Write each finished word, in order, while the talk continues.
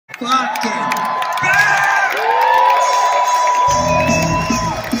fucking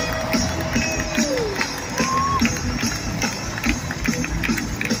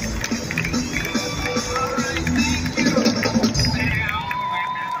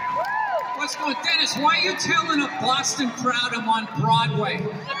Dennis, why are you telling a Boston crowd I'm on Broadway?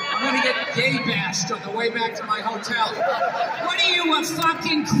 I'm gonna get gay bashed on the way back to my hotel. What are you, a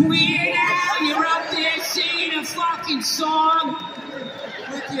fucking queer now? You're up there singing a fucking song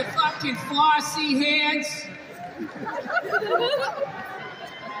with your fucking flossy hands?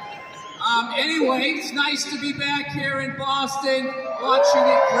 Anyway, it's nice to be back here in Boston, watching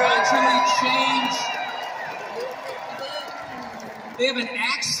it gradually change. They have an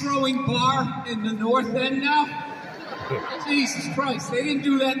axe-throwing bar in the North End now? Jesus Christ, they didn't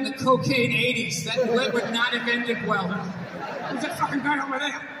do that in the cocaine 80s. That would not have ended well. Who's that fucking guy over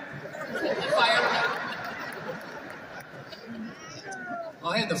there?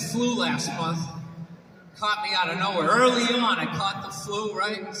 Well, I had the flu last month. Caught me out of nowhere. Early on, I caught the flu,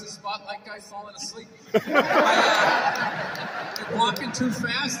 right? Was the spotlight guy falling asleep? I walking too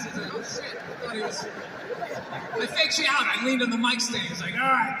fast. I was like, oh shit. I thought he was... I faked you out. I leaned on the mic stand. He's like, all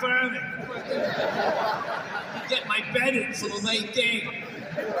right, burn it. Get my bed in for the late game.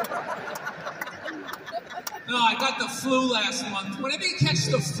 No, I got the flu last month. Whenever you catch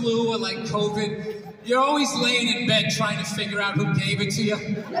the flu or like COVID, you're always laying in bed trying to figure out who gave it to you.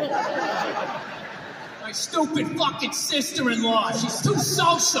 My stupid fucking sister-in-law. She's too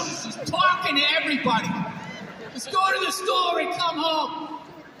social. She's talking to everybody. Just go to the store and come home.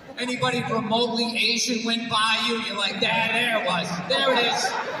 Anybody remotely Asian went by you, you're like, there it was. There it is.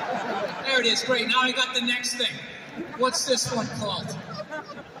 There it is. Great. Now I got the next thing. What's this one called?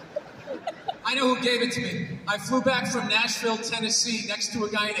 I know who gave it to me. I flew back from Nashville, Tennessee, next to a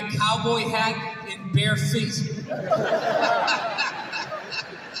guy in a cowboy hat in bare feet.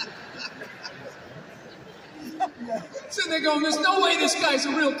 So they're going, there's no way this guy's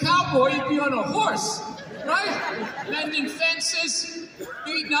a real cowboy. He'd be on a horse, right? Mending fences,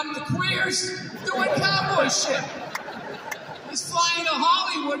 beating up the queers, doing cowboy shit. He's flying to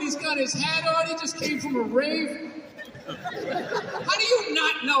Hollywood. He's got his hat on. He just came from a rave. How do you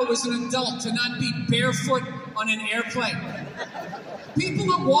not know as an adult to not be barefoot on an airplane?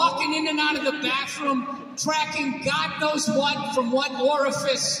 People are walking in and out of the bathroom, tracking God knows what from what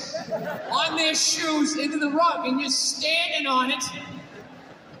orifice on their shoes into the rug, and you're standing on it.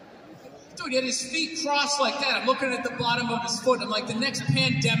 Dude, he had his feet crossed like that. I'm looking at the bottom of his foot. I'm like, the next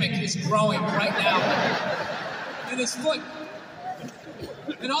pandemic is growing right now in his foot.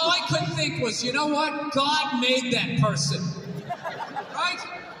 And all I could think was, you know what? God made that person. Right?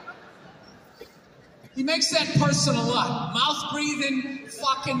 He makes that person a lot. Mouth-breathing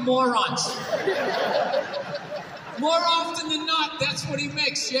fucking morons. More often than not, that's what he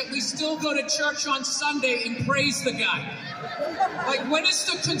makes. Yet we still go to church on Sunday and praise the guy. Like, when is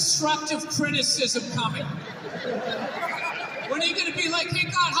the constructive criticism coming? When are you going to be like, hey,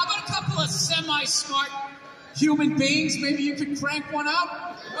 God, how about a couple of semi-smart human beings? Maybe you could crank one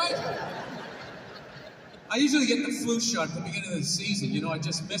out, right? I usually get the flu shot at the beginning of the season. You know, I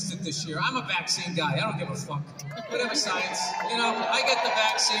just missed it this year. I'm a vaccine guy. I don't give a fuck. Whatever science. You know, I get the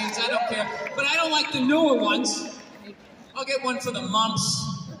vaccines. I don't care. But I don't like the newer ones. I'll get one for the mumps,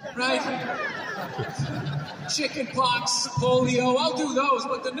 right? Chicken pox, polio. I'll do those.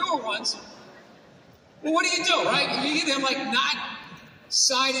 But the newer ones, well, what do, right? You either, like, not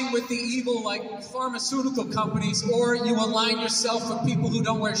siding with the evil, like, pharmaceutical companies, or you align yourself with people who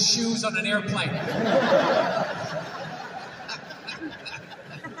don't wear shoes on an airplane.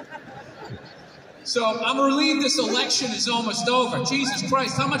 So I'm relieved this election is almost over. Jesus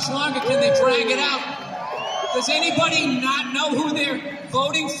Christ, how much longer can they drag it out? Does anybody not know who they're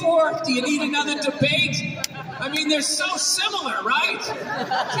voting for? Do you need another debate? I mean, they're so similar, right?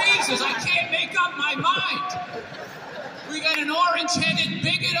 Jesus, I can't make up my mind. We got an orange-headed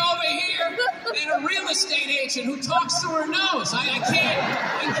bigot over here and a real estate agent who talks through her nose. I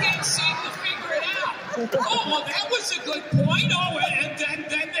can't seem to figure it out. Oh, well, that was a good point. Oh, and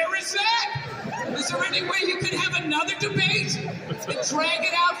then there is that. Is there any way you could have another debate and drag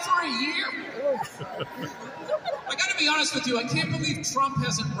it out for a year? I gotta be honest with you, I can't believe Trump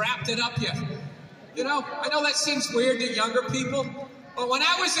hasn't wrapped it up yet. You know, I know that seems weird to younger people, but when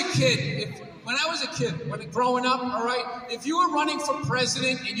I was a kid, growing up, all right, if you were running for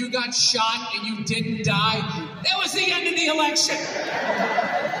president and you got shot and you didn't die, that was the end of the election.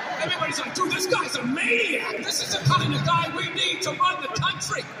 Everybody's like, dude, this guy's a maniac. This is the kind of guy we need to run the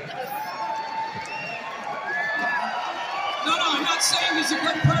country. No, I'm not saying he's a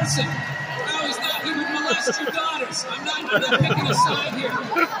good person. No, he's not. He would molest your daughters. I'm not picking a side here.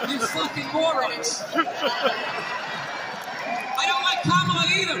 You fucking morons. I don't like Kamala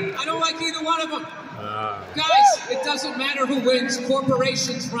either. I don't like either one of them. Guys, it doesn't matter who wins.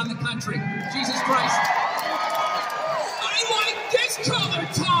 Corporations run the country. Jesus Christ. I like this color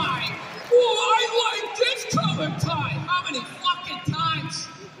tie. Oh, I like this color tie. How many fucking times?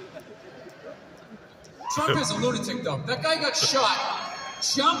 Trump is a lunatic, though. That guy got shot,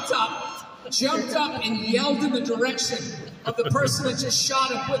 jumped up and yelled in the direction of the person that just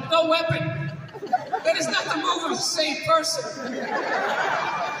shot him with no weapon. That is not the move of a sane person. Dude,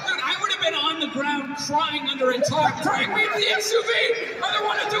 I would have been on the ground crying under a tarp. Drag me to the SUV. I don't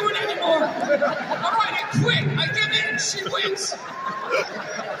want to do it anymore. All right, I quit. I give in. She wins.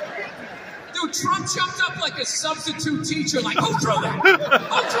 Dude, Trump jumped up like a substitute teacher. Like, who throw that? Who throw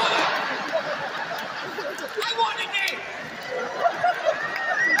that? I want a name.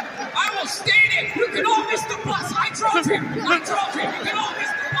 I will stand it. You can all miss the bus. I drove him. You can all miss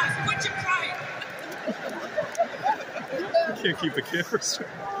the bus. Quit your crying. Can't keep the camera straight.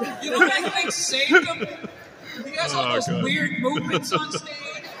 You know what I think saved him? He has all those weird movements on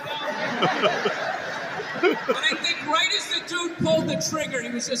stage. And I think right as the dude pulled the trigger, he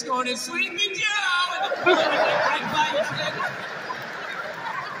was just going, "It's Sleepy Joe," and the bullet went right by his head.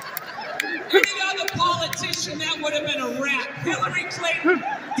 Any other politician, that would have been a wrap. Hillary Clinton,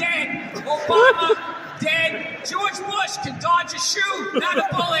 dead. Obama, dead. George Bush can dodge a shoe, not a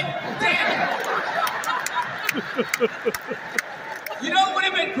bullet, dead. You know what would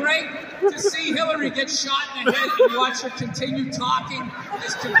have been great? To see Hillary get shot in the head and watch her continue talking,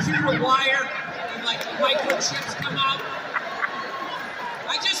 this computer wire, and like microchips come out.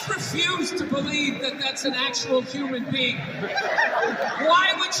 I just refuse to believe that that's an actual human being.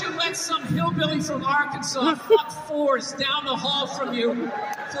 Why would you let some hillbilly from Arkansas fuck fours down the hall from you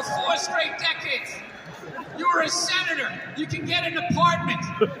for 4 straight decades? You were a senator. You can get an apartment.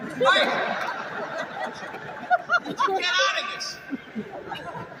 Right? You can get out of this.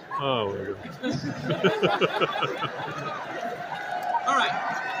 Oh, my God. All right.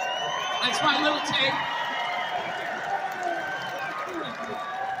 That's my little take.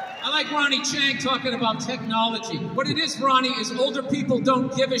 I like Ronnie Chang talking about technology. What it is, Ronnie, is older people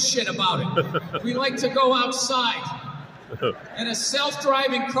don't give a shit about it. We like to go outside. In a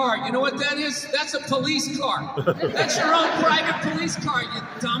self-driving car. You know what that is? That's a police car. That's your own private police car, you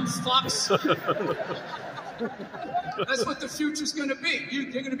dumb fucks. That's what the future's going to be. You're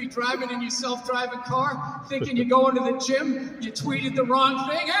going to be driving in your self-driving car, thinking you're going to the gym, you tweeted the wrong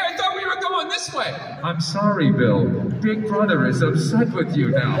thing. Hey, I thought we were going this way. I'm sorry, Bill. Big Brother is upset with you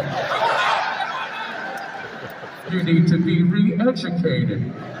now. You need to be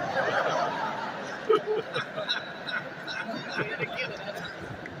re-educated.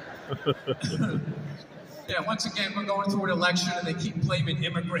 Yeah, once again, we're going through an election and they keep blaming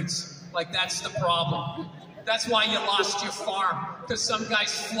immigrants. Like that's the problem. That's why you lost your farm, because some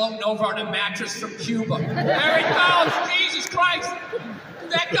guy's floating over on a mattress from Cuba. There he goes, Jesus Christ.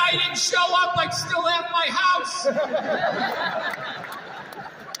 That guy didn't show up, I'd still have my house.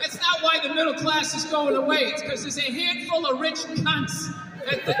 That's not why the middle class is going away. It's because there's a handful of rich cunts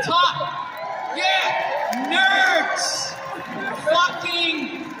at the top. Yeah, nerds.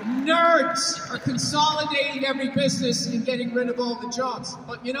 Fucking nerds are consolidating every business and getting rid of all the jobs.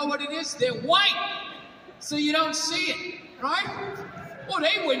 But you know what it is? They're white. So you don't see it, right? Well,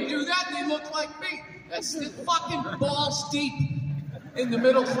 they wouldn't do that. They look like me. That's the fucking balls deep in the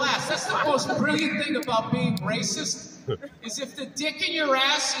middle class. That's the most brilliant thing about being racist, is if the dick in your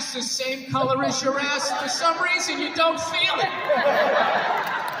ass is the same color as your ass, for some reason you don't feel it.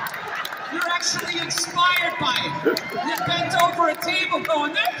 You're actually inspired by it. You're bent over a table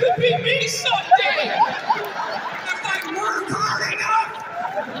going, that could be me someday. If I work hard enough.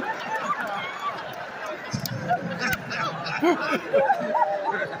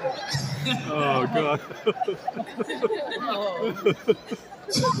 Oh, God.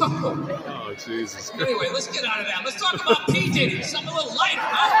 Oh, Jesus. Anyway, let's get out of that. Let's talk about P. Diddy. Something a little lighter,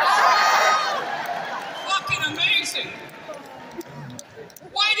 huh? Fucking amazing.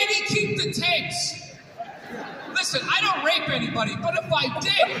 Why did he keep the tapes? Listen, I don't rape anybody, but if I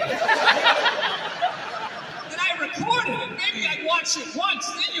did, and I recorded it, maybe I'd watch it once,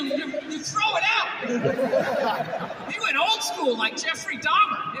 then you throw it out. He went old school like Jeffrey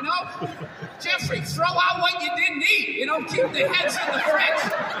Dahmer, you know? Jeffrey, throw out what you didn't eat, you know, keep the heads in the fridge.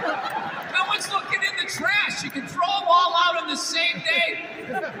 No one's looking in the trash. You can throw them all out on the same day.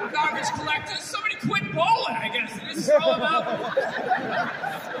 Garbage collectors, somebody quit bowling, I guess, and just throw them out.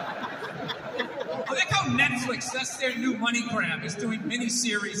 I like how Netflix, that's their new money grab, is doing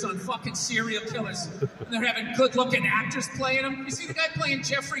miniseries on fucking serial killers. And they're having good-looking actors playing them. You see the guy playing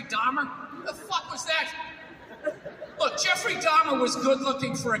Jeffrey Dahmer? What the fuck was that? Look, Jeffrey Dahmer was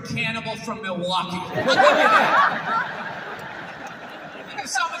good-looking for a cannibal from Milwaukee. Look at that. If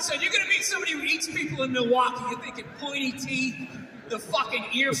someone said, you're going to meet somebody who eats people in Milwaukee, you're thinking pointy teeth, the fucking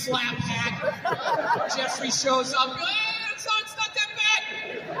ear flap hat. Jeffrey shows up, hey, it's not that bad.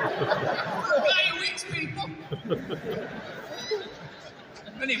 Guy who eats people.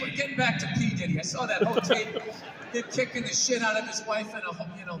 Anyway, getting back to P. Diddy, I saw that whole tape. Him kicking the shit out of his wife in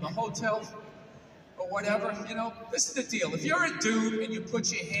the hotel or whatever. You know, this is the deal. If you're a dude and you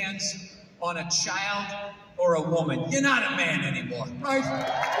put your hands on a child or a woman, you're not a man anymore, right?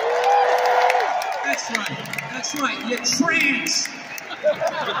 That's right. That's right. You're trans.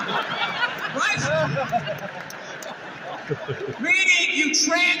 Right? Meaning you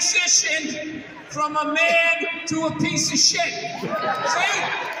transitioned from a man to a piece of shit. See?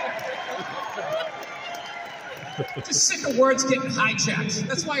 Just sick of words getting hijacked.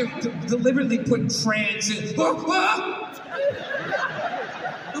 That's why I deliberately put trans in. The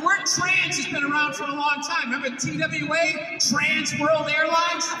word trans has been around for a long time. Remember TWA? Trans World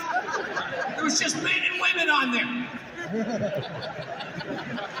Airlines? There was just men and women on there.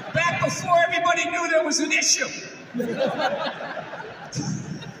 Back before everybody knew there was an issue.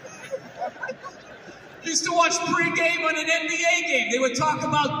 Used to watch pregame on an NBA game. They would talk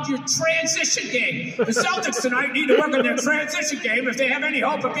about your transition game. The Celtics tonight need to work on their transition game if they have any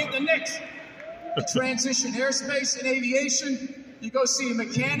hope of beating the Knicks. The transition airspace and aviation. You go see a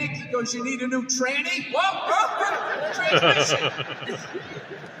mechanic. He goes, you need a new tranny? Whoa, transition.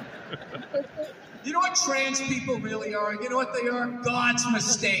 You know what trans people really are? You know what they are? God's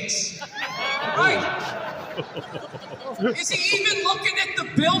mistakes. Right? Is he even looking at the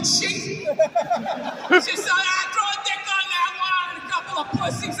build sheet? He's just throw a dick on that one and a couple of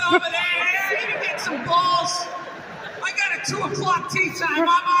pussies over there. Even get some balls. I got a 2 o'clock tea time. I'm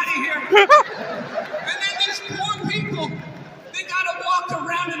out of here. And then these poor people, they gotta walk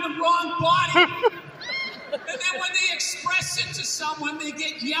around in the wrong body. And then when they express it to someone, they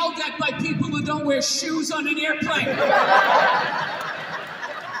get yelled at by people who don't wear shoes on an airplane. Right?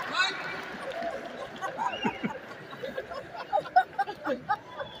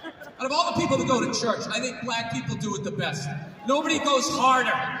 Out of all the people that go to church, I think black people do it the best. Nobody goes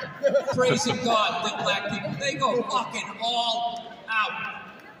harder praising God than black people. They go fucking all out.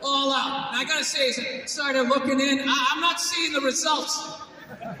 All out. And I gotta say, as I started looking in, I'm not seeing the results.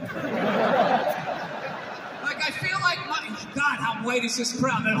 I feel like, God, how white is this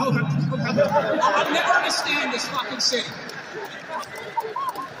crowd? I'll never understand this fucking city.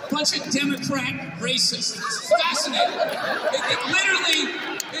 Bunch of Democrat racists. It's fascinating. It literally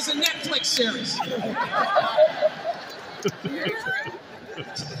is a Netflix series. I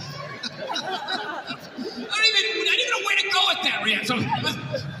don't even know where to go with that, Rian.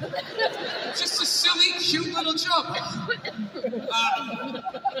 Just a silly, cute little joke.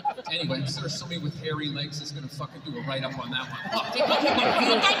 Anyway, there's somebody with hairy legs that's gonna fucking do a write-up on that one. Look,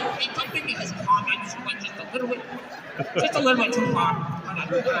 don't make me just comments, but just a little bit too far.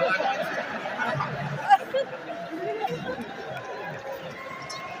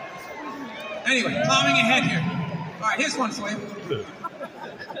 Anyway, calming ahead here. All right, here's one for you.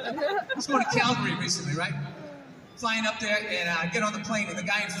 I was going to Calgary recently, right? Flying up there and get on the plane, and the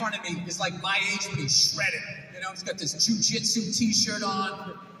guy in front of me is like my age, but he's shredded. You know, he's got this jiu-jitsu t-shirt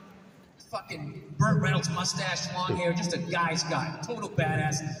on, fucking Burr mustache, long hair, just a guy's guy, total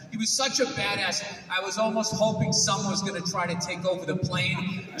badass. He was such a badass, I was almost hoping someone was going to try to take over the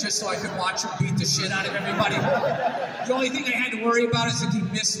plane just so I could watch him beat the shit out of everybody. The only thing I had to worry about is if he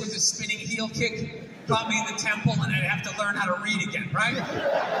missed with a spinning heel kick, caught me in the temple, and I'd have to learn how to read again, right?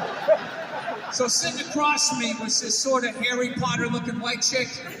 So sitting across from me was this sort of Harry Potter-looking white chick,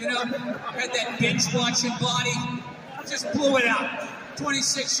 you know, had that binge-watching body, just blew it out.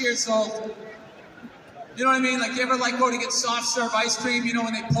 26 years old. You know what I mean? Like, you ever like go to get soft serve ice cream, you know,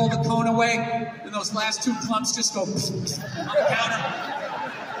 when they pull the cone away, and those last 2 clumps just go on the counter?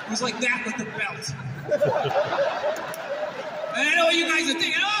 It was like that with the belt. And I know what you guys are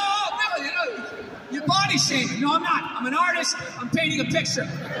thinking, oh, Bill, you know, you're body shaming. No, I'm not. I'm an artist. I'm painting a picture. All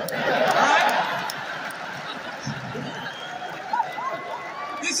right?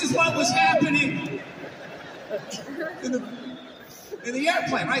 This is what was happening in the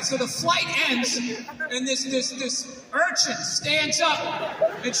airplane, right? So the flight ends, and this urchin stands up,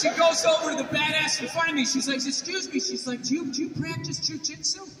 and she goes over to the badass in front of me. She's like, excuse me. She's like, do you practice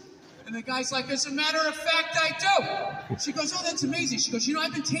jiu-jitsu? And the guy's like, as a matter of fact, I do. She goes, oh, that's amazing. She goes, you know,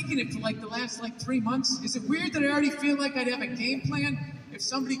 I've been taking it for like the last 3 months. Is it weird that I already feel like I'd have a game plan if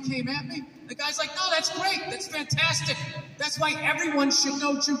somebody came at me? The guy's like, no, that's great. That's fantastic. That's why everyone should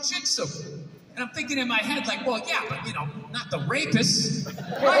know jujitsu. And I'm thinking in my head, like, well, yeah, but, you know, not the rapists.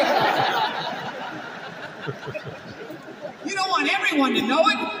 Right? You don't want everyone to know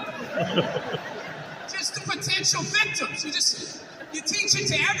it. Just the potential victims. You teach it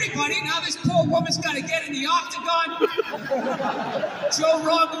to everybody. Now this poor woman's got to get in the octagon. Joe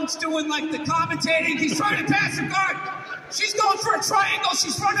Rogan's doing like the commentating. He's trying to pass the guard. She's going for a triangle.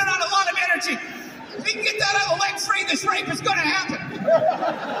 She's running out a lot of energy. If he can get that out of the leg free, this rape is going to happen.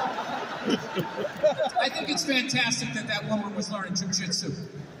 I think it's fantastic that that woman was learning jujitsu.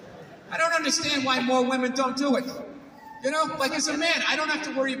 I don't understand why more women don't do it. You know, like as a man, I don't have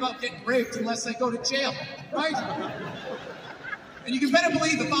to worry about getting raped unless I go to jail, right? And you can better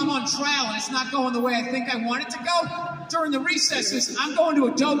believe if I'm on trial and it's not going the way I think I want it to go, during the recesses, I'm going to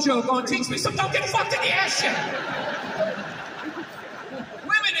a dojo going, teach me some don't get fucked in the ass shit.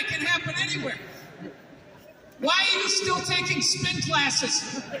 Women, it can happen anywhere. Why are you still taking spin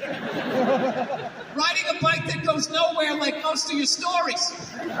classes? Riding a bike that goes nowhere like most of your stories.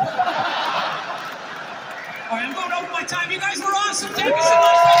 All right, I'm going over my time. You guys were awesome. Thank you so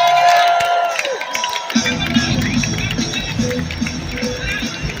much for hanging out.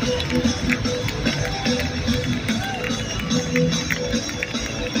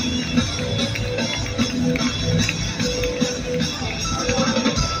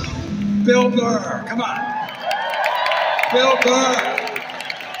 Bill Burr, come on. Bill Burr.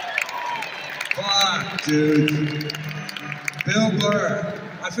 Come on, dude. Bill Burr.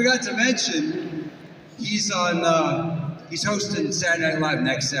 I forgot to mention, he's hosting Saturday Night Live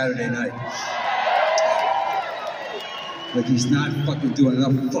next Saturday night. Like he's not fucking doing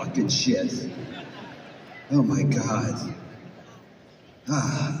enough fucking shit. Oh my God.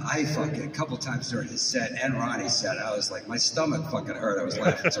 I fucking, a couple times during his set and Ronnie's set, I was like, my stomach fucking hurt. I was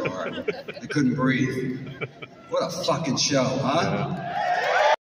laughing so hard. I couldn't breathe. What a fucking show, huh?